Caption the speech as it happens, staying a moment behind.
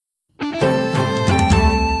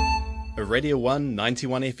Radio 1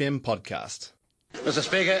 91 FM podcast. Mr.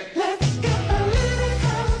 Speaker. Let's get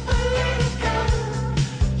political, political.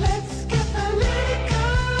 Let's get political.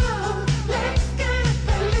 Let's get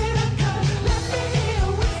political. Let me hear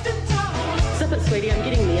Winston talk. Zip it, sweetie, I'm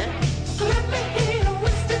getting there. Let me hear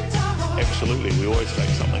Winston talk. Absolutely, we always take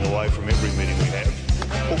something away from every meeting we have.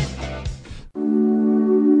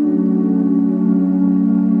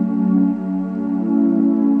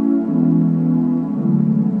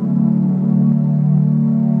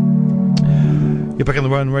 You're back on the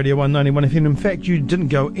road on Radio 191 FM. In fact, you didn't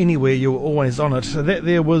go anywhere. You were always on it. That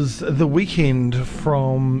there was The Weekend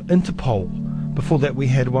from Interpol. Before that, we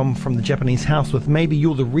had one from the Japanese House with Maybe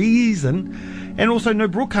You're the Reason. And also No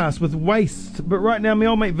Broadcast with Waste. But right now, my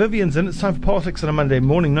old mate Vivian's in. It's time for politics on a Monday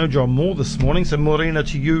morning. No John Moore this morning. So morena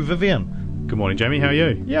to you, Vivian. Good morning, Jamie. How are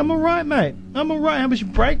you? Yeah, I'm all right, mate. I'm all right. How was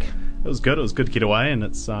your break? It was good. It was good to get away, and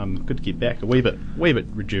it's good to get back a wee bit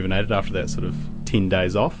rejuvenated after that sort of 10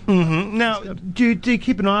 days off. Mm-hmm. Now, do you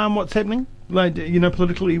keep an eye on what's happening? Like,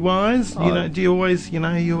 politically wise? Do you always,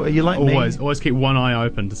 are you like me? Always keep one eye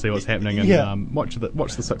open to see what's happening, and watch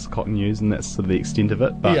the 6 o'clock news, and that's sort of the extent of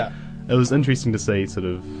it. But it was interesting to see sort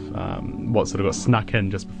of what sort of got snuck in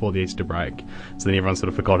just before the Easter break. So then everyone sort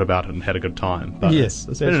of forgot about it and had a good time. But yes,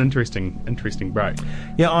 it's been an interesting break.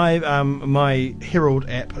 Yeah, my Herald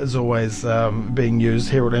app is always being used,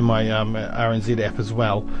 Herald, and my RNZ app as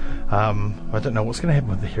well. I don't know what's going to happen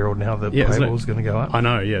with the Herald now. The paywall's going to go up. I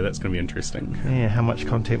know, yeah, that's going to be interesting. Yeah, how much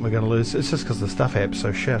content we're going to lose. It's just because the Stuff app's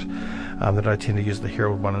so shit that I tend to use the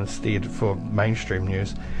Herald one instead for mainstream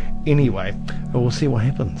news. Anyway, we'll see what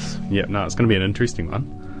happens. Yeah, no, it's going to be an interesting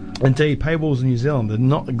one. Indeed, paywalls in New Zealand, they're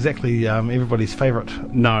not exactly everybody's favourite.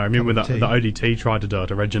 No, I remember the ODT tried to do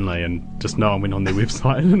it originally, and just no one went on their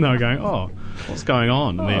website, and they were going, "Oh, what's going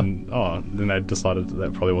on?" And then they decided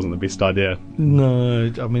that probably wasn't the best idea.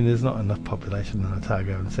 No, I mean, there's not enough population in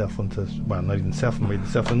Otago and Southland not even Southland, read the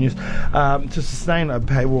Southland News, to sustain a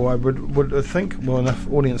paywall. I would think, enough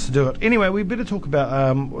audience to do it. Anyway, we better talk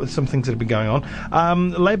about some things that have been going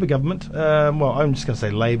on. Labour government, I'm just going to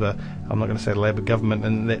say Labour. I'm not going to say Labour government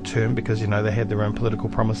in that term because, they had their own political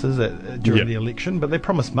promises during the election, but they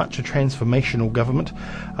promised much, a transformational government,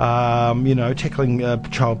 tackling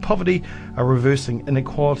child poverty, reversing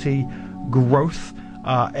inequality, growth,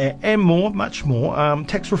 and more, much more.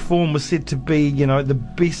 Tax reform was said to be, the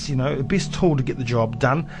best tool to get the job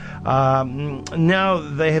done. Now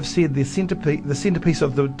they have said the centrepiece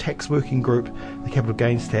of the tax working group, the capital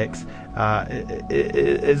gains tax,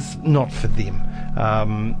 is not for them.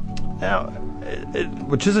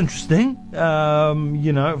 Which is interesting,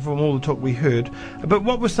 from all the talk we heard. But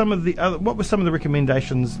what were some of the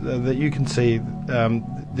recommendations that you can see that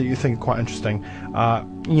you think are quite interesting?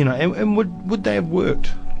 And would they have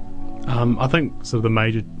worked? I think sort of the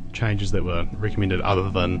major changes that were recommended, other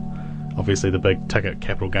than obviously the big ticket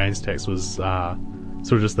capital gains tax, was sort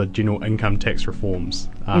of just the general income tax reforms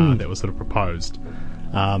that were sort of proposed.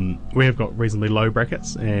 We have got reasonably low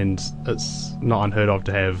brackets, and it's not unheard of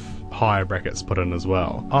to have higher brackets put in as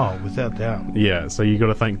well. Oh, without doubt. Yeah, so you got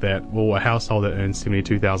to think that, a household that earns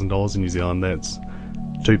 $72,000 in New Zealand, that's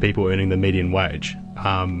 2 people earning the median wage,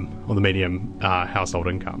 or the median household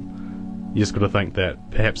income. You just got to think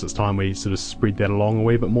that perhaps it's time we sort of spread that along a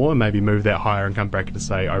wee bit more and maybe move that higher income bracket to,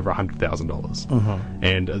 say, over $100,000.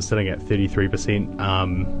 And it's sitting at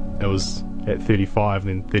 33%. It was at 35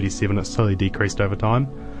 and then 37. It's slowly decreased over time.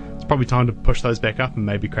 It's probably time to push those back up and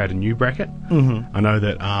maybe create a new bracket. I know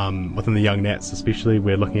that within the Young Nats especially,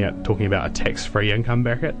 we're talking about a tax-free income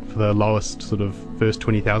bracket for the lowest sort of first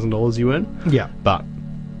 $20,000 you earn. Yeah. But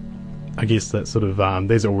I guess that sort of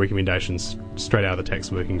these are all recommendations straight out of the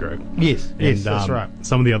tax working group. Yes, that's right.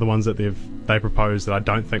 Some of the other ones that they propose that I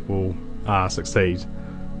don't think will succeed,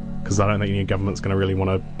 because I don't think any government's going to really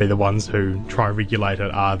want to be the ones who try to regulate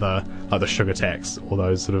it, are the sugar tax or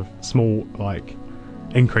those sort of small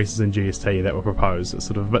increases in GST that were proposed. It's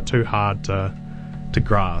sort of a bit too hard to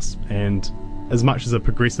grasp, and as much as a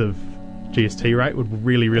progressive GST rate would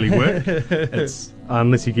really, really work, it's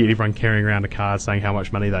unless you get everyone carrying around a card saying how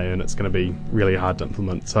much money they earn, it's going to be really hard to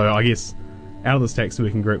implement. So I guess out of this tax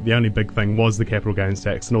working group, the only big thing was the capital gains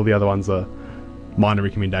tax, and all the other ones are minor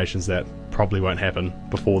recommendations that probably won't happen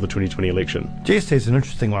before the 2020 election. GST is an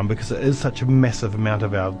interesting one because it is such a massive amount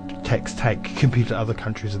of our tax take compared to other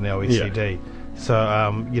countries in the OECD. Yeah.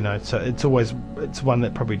 So, so it's one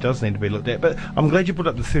that probably does need to be looked at. But I'm glad you brought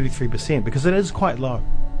up the 33% because it is quite low.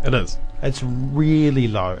 It is. It's really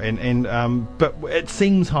low, but it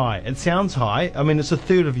seems high. It sounds high. I mean, it's a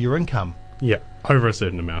third of your income. Yeah, over a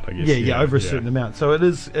certain amount, I guess. Yeah, over a certain amount. So it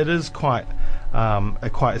is quite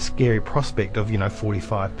a scary prospect of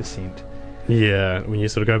 45%. Yeah, when you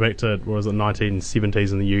sort of go back to, what was it,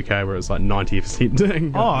 1970s in the UK, where it was like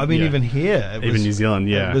 90%. Oh, I mean, Yeah. even here, it Even was, New Zealand,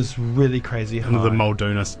 yeah. it was really crazy high. Under the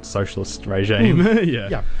Muldoonist socialist regime. yeah.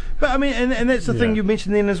 Yeah, but I mean, and that's the thing Yeah. you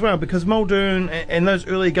mentioned then as well, because Muldoon and those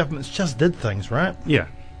early governments just did things, right? Yeah.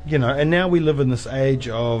 You know, and now we live in this age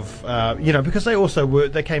of, because they also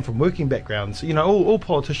they came from working backgrounds. You know, all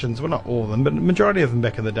politicians, well, not all of them, but the majority of them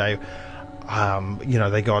back in the day,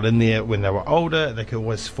 they got in there when they were older. They could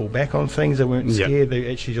always fall back on things. They weren't Yeah. scared.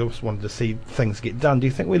 They actually just wanted to see things get done. Do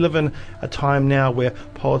you think we live in a time now where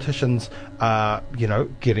politicians are,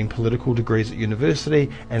 getting political degrees at university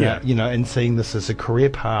and, Yeah. and seeing this as a career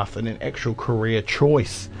path and an actual career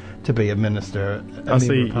choice to be a minister, a I see,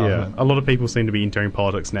 member of yeah. parliament? A lot of people seem to be entering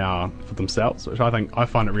politics now for themselves, which I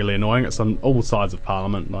find it really annoying. It's on all sides of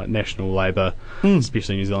Parliament, like National Labour,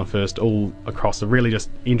 especially New Zealand First, all across, are really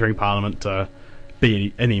just entering Parliament to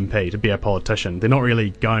be an MP, to be a politician. They're not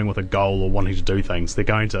really going with a goal or wanting to do things. They're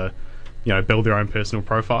going to, build their own personal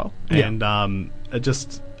profile. Yeah. And it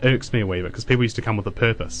just irks me a wee bit, because people used to come with a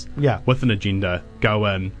purpose, Yeah. with an agenda, go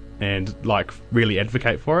in and, really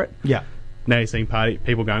advocate for it. Yeah. Now you're seeing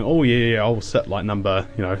people going, oh yeah, I'll sit like number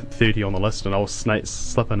 30 on the list, and I'll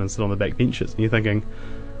slip in and sit on the back benches. And you're thinking,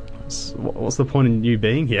 what's the point in you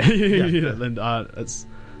being here? Yeah. And it's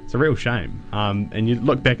a real shame. And you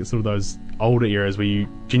look back at sort of those older eras where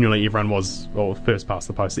genuinely everyone was, first past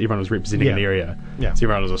the post, everyone was representing Yeah. an area. Yeah. So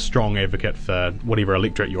everyone was a strong advocate for whatever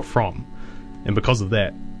electorate you're from. And because of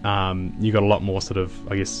that, you got a lot more sort of,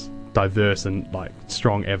 I guess, diverse and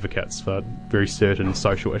strong advocates for very certain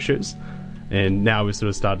social issues. And now we sort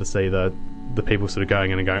of start to see the people sort of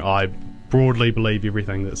going in and going, I broadly believe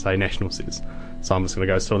everything that, say, National says. So I'm just going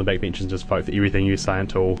to go sit on the back bench and just vote for everything you say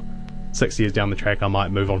until 6 years down the track I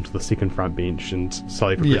might move on to the second front bench and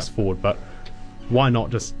slowly progress Yeah. forward. But why not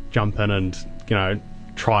just jump in and,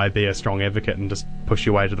 try be a strong advocate and just push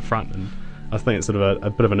your way to the front? And I think it's sort of a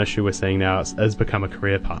bit of an issue we're seeing now. It's become a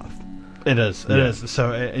career path. It is. It Yeah. is.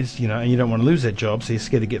 So it's and you don't want to lose that job, so you're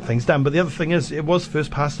scared to get things done. But the other thing is, it was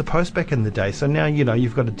first past the post back in the day. So now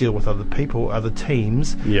you've got to deal with other people, other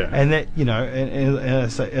teams. Yeah. And that and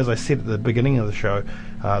as I said at the beginning of the show,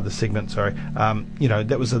 the segment, sorry,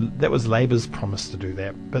 that was Labour's promise to do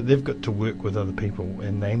that, but they've got to work with other people,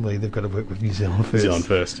 and namely they've got to work with New Zealand First. New Zealand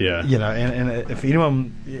First, yeah. And if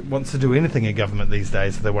anyone wants to do anything in government these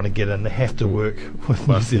days, if they want to get in, they have to work with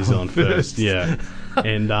New Zealand First. Yeah.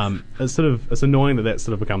 And it's annoying that that's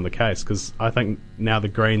sort of become the case, because I think now the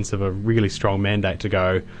Greens have a really strong mandate to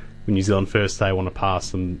go when New Zealand First they want to pass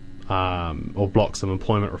some or block some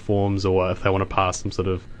employment reforms, or if they want to pass some sort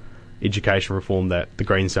of education reform that the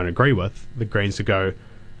Greens don't agree with, the Greens to go,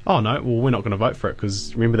 oh no, well, we're not going to vote for it,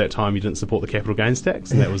 because remember that time you didn't support the capital gains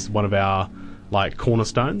tax, and that was one of our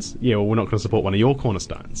cornerstones? Yeah, well, we're not going to support one of your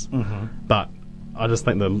cornerstones. Mm-hmm. But I just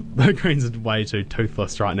think the Greens are way too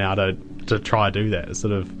toothless right now to try to do that. It's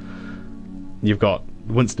sort of, you've got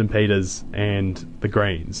Winston Peters and the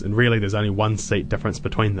Greens, and really there's only one seat difference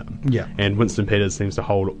between them. Yeah. And Winston Peters seems to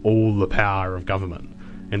hold all the power of government,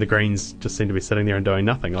 and the Greens just seem to be sitting there and doing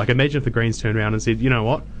nothing. Imagine if the Greens turned around and said, you know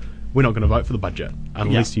what, we're not going to vote for the budget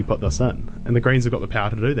unless you put this in. And the Greens have got the power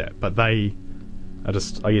to do that, but they are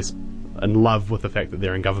just, I guess, in love with the fact that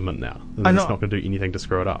they're in government now, and they're just not going to do anything to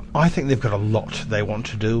screw it up. I think they've got a lot they want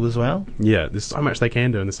to do as well. Yeah, there's so much they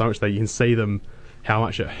can do, and there's so much you can see them, how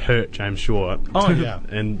much it hurt James Shaw. Oh, yeah.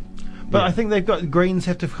 But yeah. I think Greens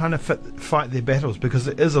have to kind of fight their battles, because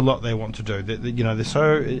there is a lot they want to do. They're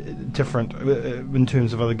so different in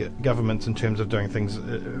terms of other governments, in terms of doing things,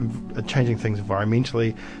 changing things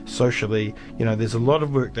environmentally, socially. There's a lot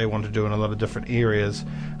of work they want to do in a lot of different areas.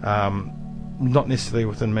 Not necessarily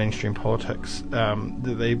within mainstream politics.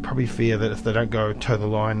 That they probably fear that if they don't go toe the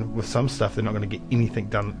line with some stuff, they're not going to get anything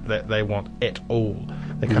done that they want at all.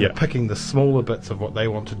 They're kind of picking the smaller bits of what they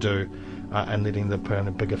want to do and letting the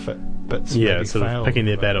bigger bits. Yeah, maybe sort fail. of picking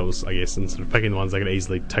their battles, I guess, and sort of picking the ones they could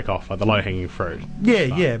easily tick off, like the low-hanging fruit.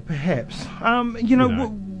 Yeah, perhaps.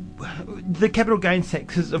 The capital gains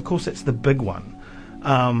tax is, of course, that's the big one.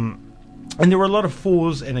 And there were a lot of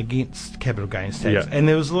fors and against capital gains tax, and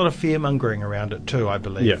there was a lot of fear-mongering around it too, I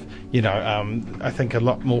believe. Yeah. I think a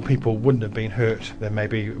lot more people wouldn't have been hurt than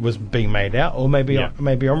maybe was being made out, or maybe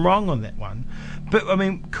I'm wrong on that one. But,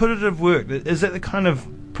 could it have worked? Is that the kind of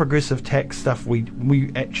progressive tax stuff we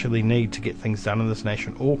actually need to get things done in this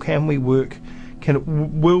nation, or can we work?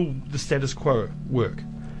 Will the status quo work?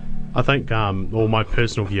 I think, my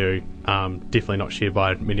personal view, definitely not shared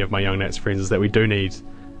by many of my young Nats friends, is that we do need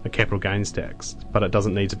a capital gains tax, but it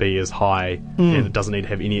doesn't need to be as high, and it doesn't need to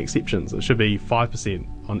have any exceptions. It should be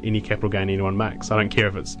 5% on any capital gain anyone makes. I don't care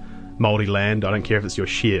if it's Māori land, I don't care if it's your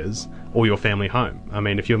shares or your family home. I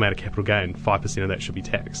mean, if you're made a capital gain, 5% of that should be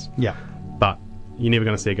taxed. Yeah. But you're never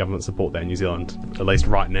going to see a government support that in New Zealand, at least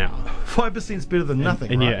right now. 5% is better than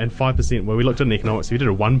nothing, And right? yeah, and 5%, well, we looked at an economics, if you did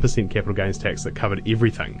a 1% capital gains tax that covered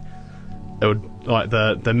everything, it would, like,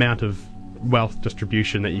 the amount of wealth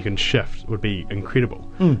distribution that you can shift would be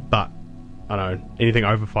incredible. But, I don't know, anything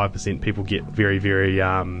over 5%, people get very, very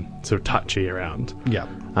sort of touchy around. Yeah.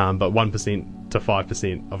 But 1% to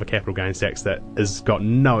 5% of a capital gains tax that has got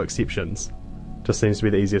no exceptions just seems to be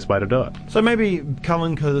the easiest way to do it. So maybe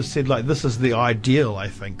Cullen could have said, like, this is the ideal, I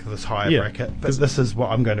think, this higher Yeah, bracket, but this is what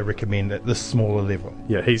I'm going to recommend at this smaller level.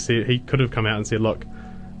 Yeah, he said he could have come out and said, look,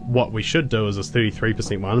 what we should do is this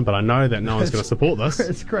 33% one, but I know that no one's going to support this.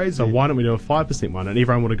 It's crazy. So why don't we do a 5% one? And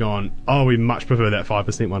everyone would have gone, oh, we much prefer that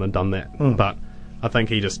 5% one, and done that. But I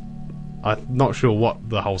think I'm not sure what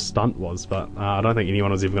the whole stunt was, but I don't think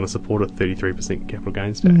anyone was ever going to support a 33% capital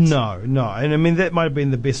gains tax. No. And I mean, that might have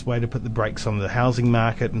been the best way to put the brakes on the housing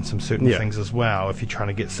market and some certain Yeah. things as well, if you're trying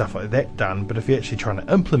to get stuff like that done. But if you're actually trying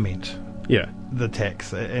to implement Yeah. the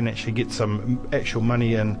tax and actually get some actual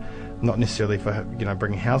money in, not necessarily for,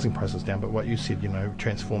 bringing housing prices down, but what you said,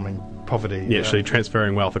 transforming poverty. Yeah, actually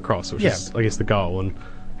transferring wealth across, which is, I guess, the goal. And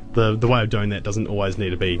the way of doing that doesn't always need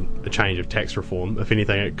to be a change of tax reform. If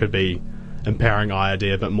anything, it could be empowering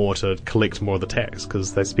IRD a bit more to collect more of the tax,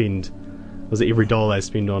 because they spend, every dollar they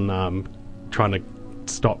spend on trying to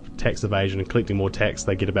stop tax evasion and collecting more tax,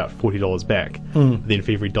 they get about $40 back. Then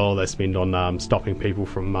for every dollar they spend on stopping people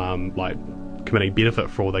from committing benefit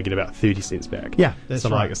fraud, they get about 30 cents back. Yeah, that's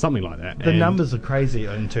so right. something like that. The And numbers are crazy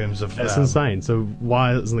in terms of... it's insane. So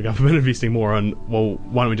why isn't the government investing more on, well,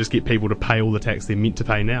 why don't we just get people to pay all the tax they're meant to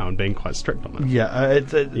pay now and being quite strict on it? Yeah,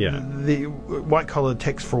 Yeah. the white collar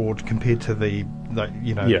tax fraud compared to the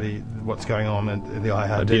what's going on in the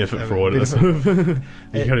IRD. Benefit fraud. benefit-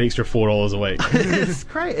 You got an extra $4 a week. It's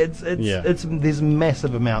great. It's there's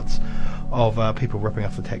massive amounts of people ripping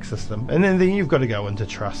off the tax system, and then you've got to go into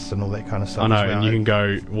trusts and all that kind of stuff. I know, as well. and you can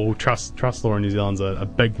go, well, trust law in New Zealand's a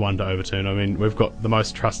big one to overturn. I mean, we've got the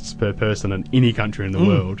most trusts per person in any country in the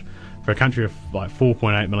world. For a country of like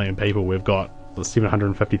 4.8 million people, we've got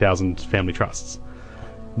 750,000 family trusts.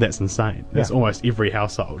 That's insane. That's Yeah. almost every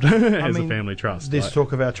household has a family trust. There's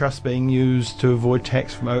talk of our trust being used to avoid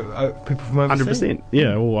tax from people from overseas. 100%.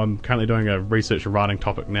 Yeah, well, I'm currently doing a research and writing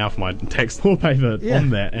topic now for my tax law paper Yeah,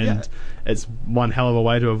 on that, and yeah. it's one hell of a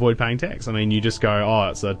way to avoid paying tax. I mean, you just go, oh,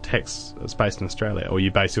 it's a tax, it's based in Australia, or you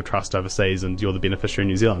base your trust overseas and you're the beneficiary in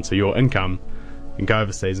New Zealand, so your income can go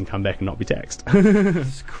overseas and come back and not be taxed.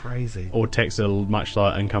 It's crazy. Or taxed at a much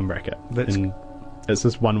lower income bracket. That's- And it's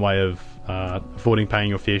just one way of avoiding paying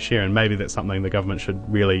your fair share, and maybe that's something the government should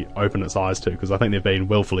really open its eyes to, because I think they've been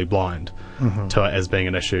willfully blind to it as being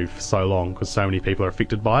an issue for so long, because so many people are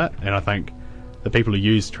affected by it. And I think the people who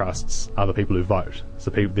use trusts are the people who vote. So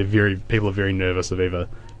people are very nervous of ever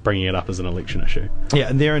bringing it up as an election issue. Yeah,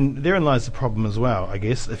 and therein lies the problem as well, I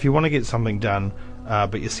guess. If you want to get something done,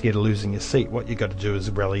 but you're scared of losing your seat, what you've got to do is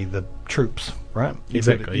rally the troops, right? You've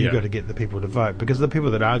Exactly, got to get the people to vote, because the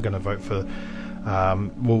people that are going to vote for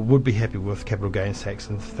would be happy with capital gains tax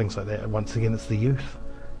and things like that. Once again, it's the youth.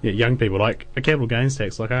 Yeah, young people, like a capital gains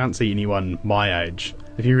tax, like I can't see anyone my age,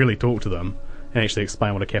 if you really talk to them and actually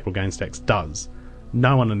explain what a capital gains tax does,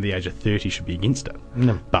 no one under the age of 30 should be against it.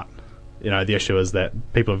 No. But, the issue is that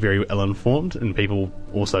people are very ill-informed, and people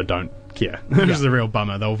also don't care, which is a real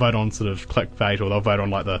bummer. They'll vote on sort of clickbait, or they'll vote on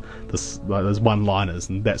like those one-liners,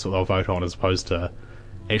 and that's what they'll vote on, as opposed to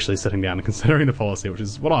actually sitting down and considering the policy, which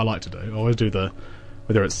is what I like to do. I always do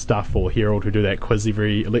whether it's Stuff or Herald, who do that quiz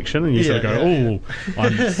every election, and you sort of go,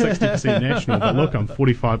 I'm 60% national, but look, I'm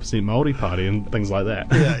 45% Māori party, and things like that.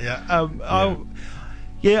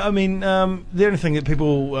 I mean, the only thing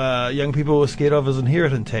that young people are scared of is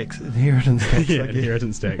inheritance tax. Yeah,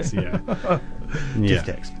 inheritance tax, yeah. Death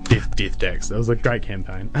tax. Death tax. That was a great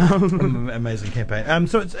campaign. Amazing campaign.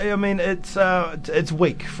 So it's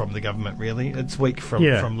weak from the government, really. It's weak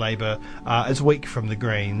from Labour. It's weak from the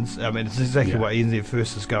Greens. I mean, it's exactly what NZ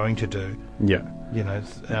First is going to do. Yeah. They're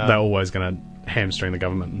Um, always going to hamstring the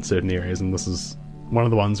government in certain areas, and this is one of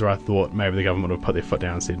the ones where I thought maybe the government would have put their foot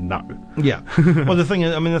down and said no. Yeah. Well, the thing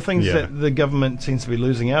is, the things Yeah. that the government seems to be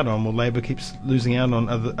losing out on, well, Labour keeps losing out on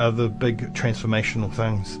other big transformational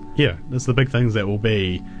things. Yeah, it's the big things that will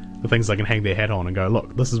be the things they can hang their hat on and go,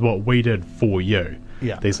 look, this is what we did for you.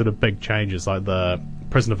 Yeah. These sort of big changes, like the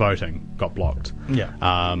prisoner voting got blocked. Yeah.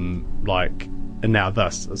 And now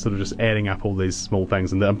this, it's sort of just adding up all these small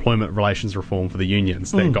things, and the employment relations reform for the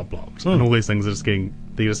unions that got blocked, and all these things are just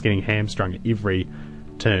getting hamstrung at every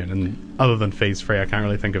turn. And other than fees free, I can't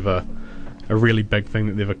really think of a a really big thing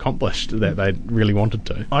that they've accomplished that they really wanted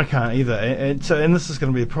to. I can't either, and this is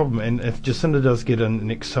going to be a problem. And if Jacinda does get in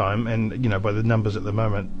next time, and by the numbers at the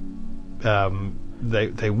moment,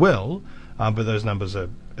 they will, but those numbers are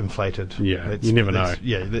inflated. Yeah, you never know.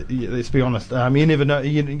 Let's be honest. You never know.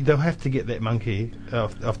 They'll have to get that monkey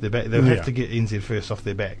off their back. They'll have to get NZ First off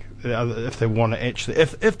their back if they want to actually.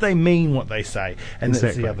 If they mean what they say, and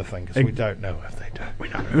that's the other thing, because we don't know if they do. We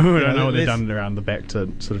don't know what they've done around the back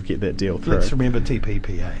to sort of get that deal through. Let's remember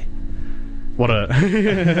TPPA. What a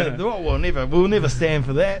We'll never stand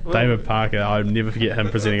for that. David Parker. I'll never forget him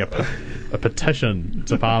presenting a petition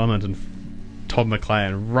to Parliament and Todd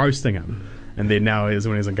McLean roasting him. And then now, when he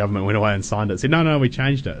was in government, went away and signed it. Said, no, we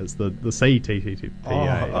changed it. It's the CTTPA.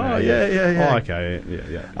 Oh, yeah. Oh, okay,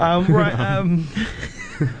 yeah.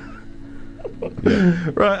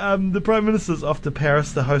 Right. The Prime Minister's off to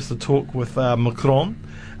Paris to host a talk with Macron.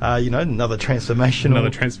 Another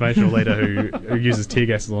transformational leader who uses tear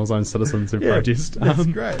gas on his own citizens who protest. That's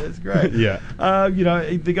great. Yeah.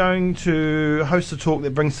 They're going to host a talk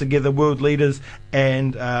that brings together world leaders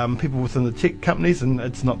and people within the tech companies, and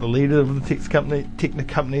it's not the leader of the tech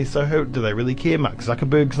company. So who do they really care? Mark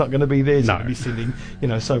Zuckerberg's not going to be there. He's going to be sending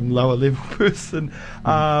some lower level person.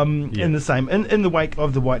 In the wake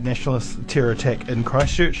of the white nationalist terror attack in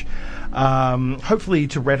Christchurch. Hopefully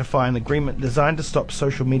to ratify an agreement designed to stop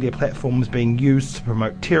social media platforms being used to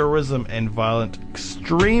promote terrorism and violent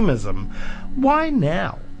extremism. Why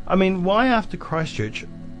now? I mean, why after Christchurch?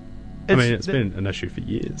 It's been an issue for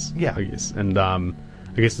years, I guess. And I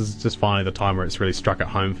guess this is just finally the time where it's really struck at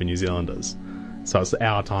home for New Zealanders. So it's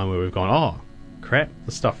our time where we've gone, oh, crap,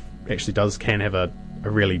 this stuff actually can have a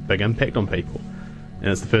really big impact on people. And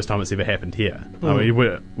it's the first time it's ever happened here. I mean,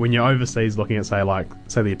 when you're overseas looking at, say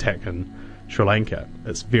the attack in Sri Lanka,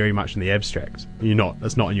 it's very much in the abstract.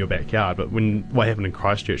 It's not in your backyard. But what happened in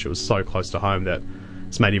Christchurch, it was so close to home that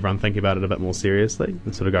it's made everyone think about it a bit more seriously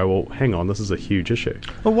and sort of go, well, hang on, this is a huge issue.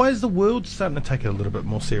 Well, why is the world starting to take it a little bit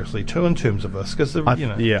more seriously too in terms of this? Because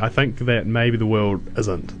I think that maybe the world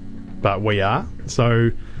isn't, but we are.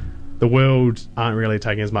 So the world aren't really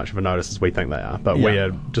taking as much of a notice as we think they are, but we are.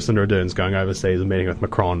 Jacinda Ardern's going overseas and meeting with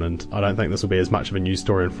Macron, and I don't think this will be as much of a news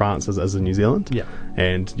story in France as it is in New Zealand. Yeah.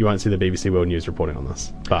 And you won't see the BBC World News reporting on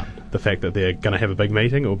this. But the fact that they're going to have a big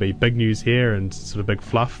meeting, it will be big news here and sort of big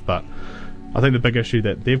fluff. But I think the big issue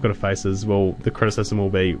that they've got to face is, well, the criticism will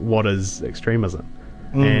be, what is extremism?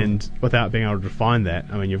 And without being able to define that,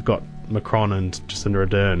 I mean, you've got Macron and Jacinda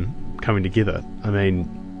Ardern coming together. I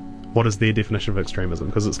mean, what is their definition of extremism?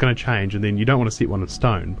 Because it's going to change, and then you don't want to set one in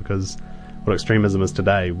stone, because what extremism is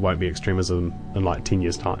today won't be extremism in 10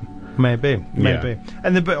 years' time. Maybe.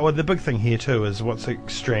 And the big thing here too is what's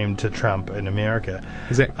extreme to Trump in America.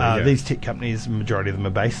 Exactly. These tech companies, majority of them are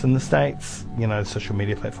based in the States. Social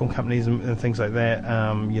media platform companies and things like that.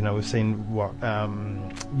 We've seen what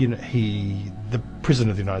the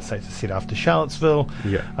President of the United States has said after Charlottesville.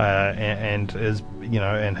 And is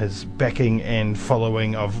and his backing and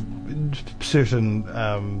following of certain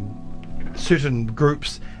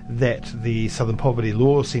groups that the Southern Poverty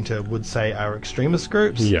Law Centre would say are extremist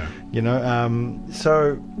groups.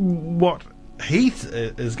 So what he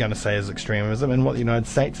is going to say is extremism, and what the United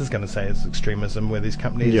States is going to say is extremism, where these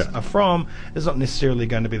companies are from, is not necessarily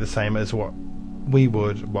going to be the same as what we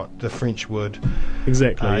would, what the French would.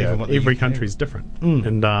 Exactly. Every UK country's different.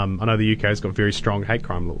 And I know the UK's got very strong hate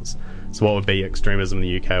crime laws. So what would be extremism in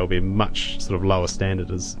the UK will be a much sort of lower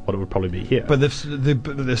standard as what it would probably be here. But they've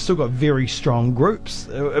still got very strong groups.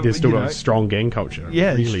 They've still got a strong gang culture.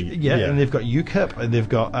 And they've got UKIP, and they've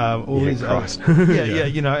got all these.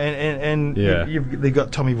 They've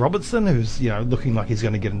got Tommy Robertson, who's looking like he's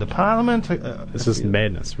going to get into Parliament. It's just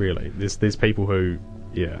madness, really. There's people who.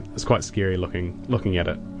 Yeah, it's quite scary looking at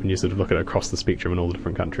it when you sort of look at it across the spectrum in all the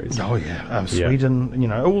different countries.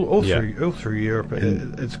 Sweden, all through Europe,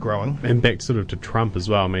 it's growing. And back sort of to Trump as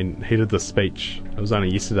well. I mean, he did this speech. It was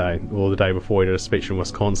only yesterday or the day before. He did a speech in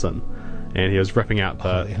Wisconsin, and he was ripping out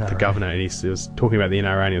the governor, and he was talking about the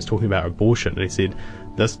NRA, and he was talking about abortion, and he said,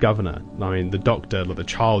 this governor, the doctor, the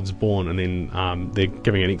child's born, and then they're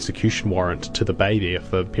giving an execution warrant to the baby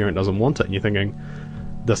if the parent doesn't want it, and you're thinking,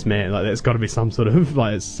 this man, there's got to be some sort of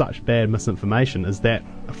it's such bad misinformation. Is that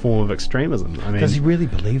a form of extremism? I mean, does he really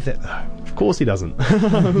believe that though? Of course he doesn't.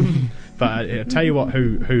 But I tell you what,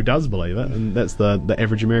 who does believe it, and that's the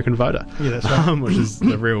average American voter. Yeah, that's right. Which is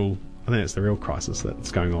the real. I think it's the real crisis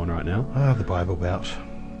that's going on right now. The Bible Belt.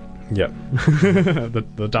 Yep.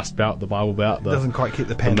 the Dust Belt, the Bible Belt. Doesn't quite keep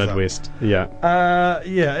the pants the Midwest. Up.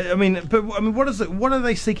 I mean, what are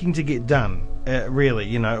they seeking to get done?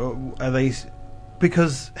 Really, are they?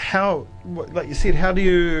 because like you said,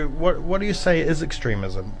 what do you say is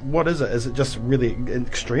extremism? What is it? Is it just really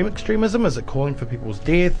extreme extremism? Is it calling for people's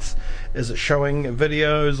deaths? Is it showing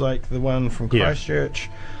videos like the one from Yeah. Christchurch?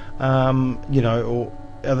 Or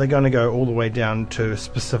are they going to go all the way down to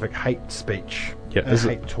specific hate speech Yeah, and is it-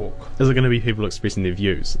 hate talk? Is it going to be people expressing their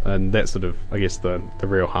views? And that's sort of, I guess, the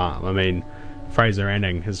real harm. I mean, Fraser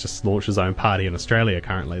Anning has just launched his own party in Australia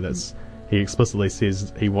currently. He explicitly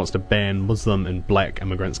says he wants to ban Muslim and black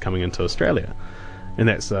immigrants coming into Australia. And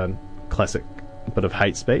that's a classic bit of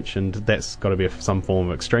hate speech, and that's got to be some form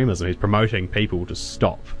of extremism. He's promoting people to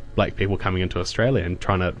stop black people coming into Australia and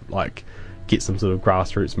trying to, like, get some sort of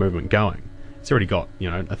grassroots movement going. He's already got,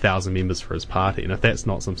 1,000 members for his party, and if that's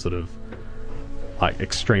not some sort of, like,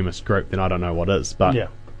 extremist group, then I don't know what is. But Yeah.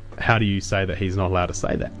 how do you say that he's not allowed to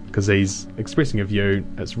say that? Because he's expressing a view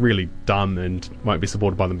that's really dumb and won't be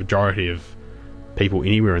supported by the majority of people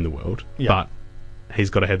anywhere in the world. Yeah. But he's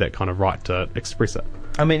got to have that kind of right to express it.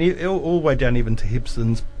 I mean, all the way down even to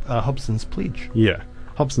Hobson's pledge. Yeah,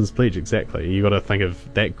 Hobson's pledge, exactly. You got to think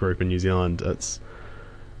of that group in New Zealand. It's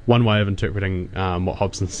one way of interpreting what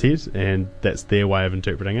Hobson said, and that's their way of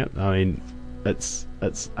interpreting it. I mean, it's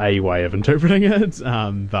a way of interpreting it,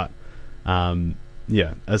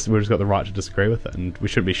 yeah, we've just got the right to disagree with it, and we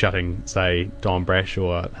shouldn't be shutting, say, Don Brash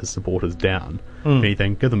or his supporters down. If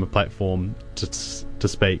anything, give them a platform to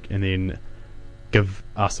speak, and then give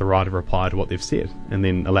us a right of reply to what they've said, and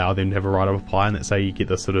then allow them to have a right of reply, and that's how you get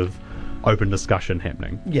this sort of open discussion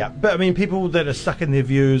happening. Yeah, but I mean, people that are stuck in their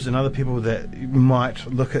views and other people that might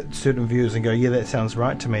look at certain views and go, yeah, that sounds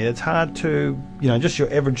right to me. It's hard to, just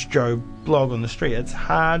your average Joe blog on the street, it's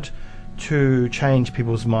hard to change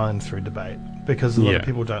people's minds through debate, because a lot of Yeah.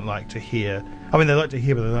 people don't like to hear. I mean, they like to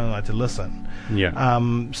hear, but they don't like to listen. Yeah.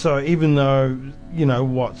 So even though,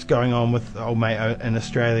 what's going on with old mate in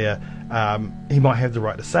Australia, he might have the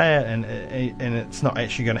right to say it, and it's not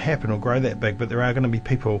actually going to happen or grow that big, but there are going to be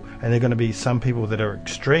people, and there are going to be some people that are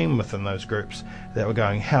extreme within those groups that were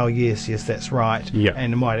going, hell yes, that's right, Yeah.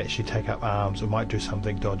 and might actually take up arms or might do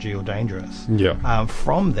something dodgy or dangerous Yeah.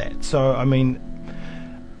 from that. So, I mean,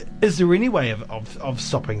 is there any way of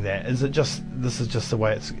stopping that? Is it just, this is just the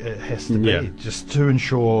way it has to be, Yeah. just to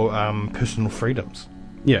ensure personal freedoms?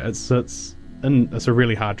 Yeah, it's a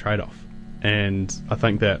really hard trade-off, and I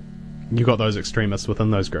think that you've got those extremists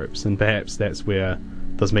within those groups, and perhaps that's where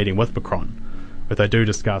this meeting with Macron, if they do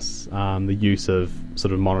discuss the use of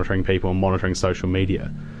sort of monitoring people and monitoring social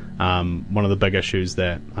media, one of the big issues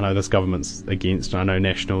that I know this government's against, and I know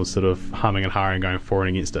National's sort of humming and hawing going forward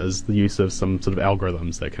against it, is the use of some sort of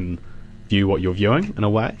algorithms that can view what you're viewing in a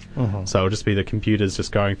way. So it'll just be the computers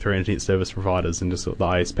just going through internet service providers and just the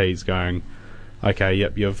ISPs going, okay,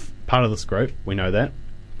 yep, you're part of this group, we know that,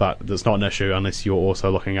 but it's not an issue unless you're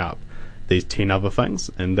also looking up these 10 other things,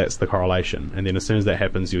 and that's the correlation. And then as soon as that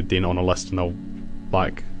happens, you're then on a list and they'll,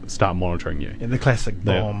 like, start monitoring you. Yeah, the classic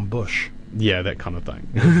Yeah. bomb Bush. Yeah, that kind of thing.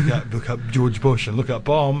 Look up George Bush and look up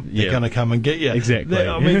bomb. They're Yeah. going to come and get you. Exactly.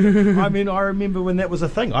 I mean, I remember when that was a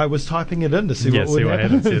thing. I was typing it in to see Yeah, what see would what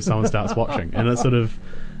happen. happens. See if someone starts watching. And it's sort of,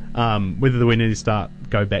 whether we need to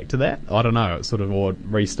go back to that, I don't know. It's sort of, or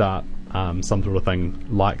restart some sort of thing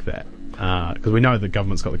like that. Because we know the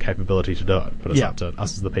government's got the capability to do it, but it's Yeah. up to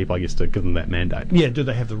us as the people, I guess, to give them that mandate. Yeah, do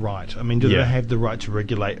they have the right? I mean, do Yeah. they have the right to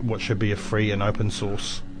regulate what should be a free and open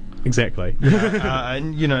source? Exactly.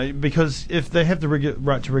 And, because if they have the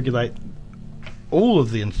right to regulate all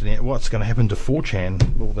of the internet, what's going to happen to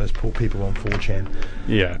 4chan? All those poor people on 4chan.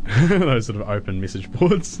 Yeah. Those sort of open message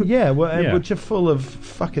boards. Yeah, well, Yeah. which are full of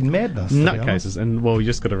fucking madness. to be honest. Nutcases. And, well, you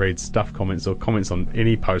just got to read stuff comments or comments on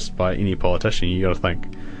any post by any politician. You got to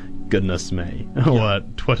think, goodness me. Or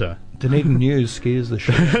Twitter. Dunedin News scares the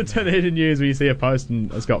shit. Dunedin News, when you see a post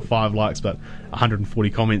and it's got 5 likes but 140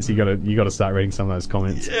 comments, you got to start reading some of those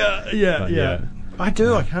comments. Yeah. But, yeah. I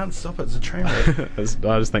do. I can't stop it. It's a train wreck.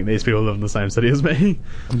 I just think these people live in the same city as me.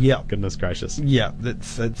 Yeah. Goodness gracious. Yeah,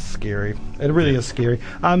 it's scary. It really is scary.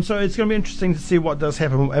 So it's going to be interesting to see what does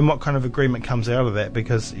happen and what kind of agreement comes out of that,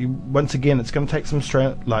 because once again, it's going to take some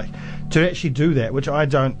strength, like, to actually do that, which I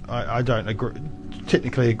don't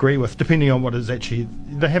technically agree with, depending on what is actually.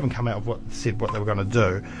 They haven't come out of what they were going to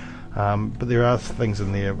do, but there are things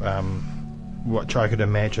in there which I could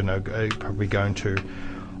imagine are probably going to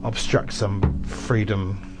obstruct some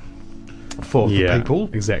freedom for the people.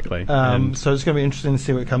 Exactly. So it's going to be interesting to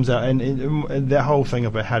see what comes out, and that whole thing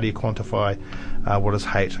about how do you quantify what is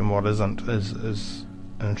hate and what isn't is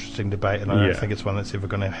an interesting debate, and I don't Yeah. think it's one that's ever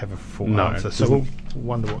going to have a full No, answer. it So we'll doesn't.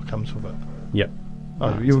 wonder what comes with it. Yep. Oh,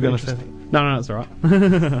 No, you were it's going to say? interesting. No, it's all right.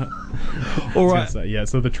 All right. So, yeah,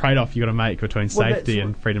 so the trade-off you got to make between Well, safety that's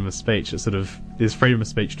and freedom of speech, it's sort of there's freedom of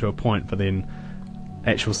speech to a point, but then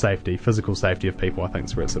actual safety, physical safety of people, I think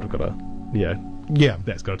is where it's sort of got to, Yeah.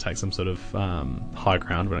 that's got to take some sort of high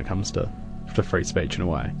ground when it comes to free speech in a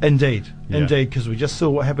way. Indeed, Yeah. because we just saw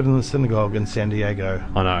what happened in the synagogue in San Diego.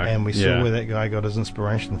 I know, And we saw yeah. where that guy got his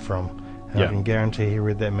inspiration from. And Yeah. I can guarantee he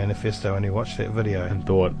read that manifesto and he watched that video. And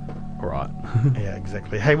thought, all right, Yeah,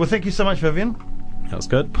 exactly. Hey, well, thank you so much, Vivian. that was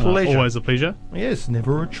good. Pleasure. Always a pleasure. Yes,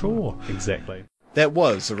 never a chore. Exactly. That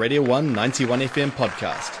was a Radio 1 91 FM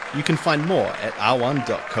podcast. You can find more at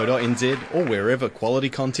r1.co.nz or wherever quality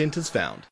content is found.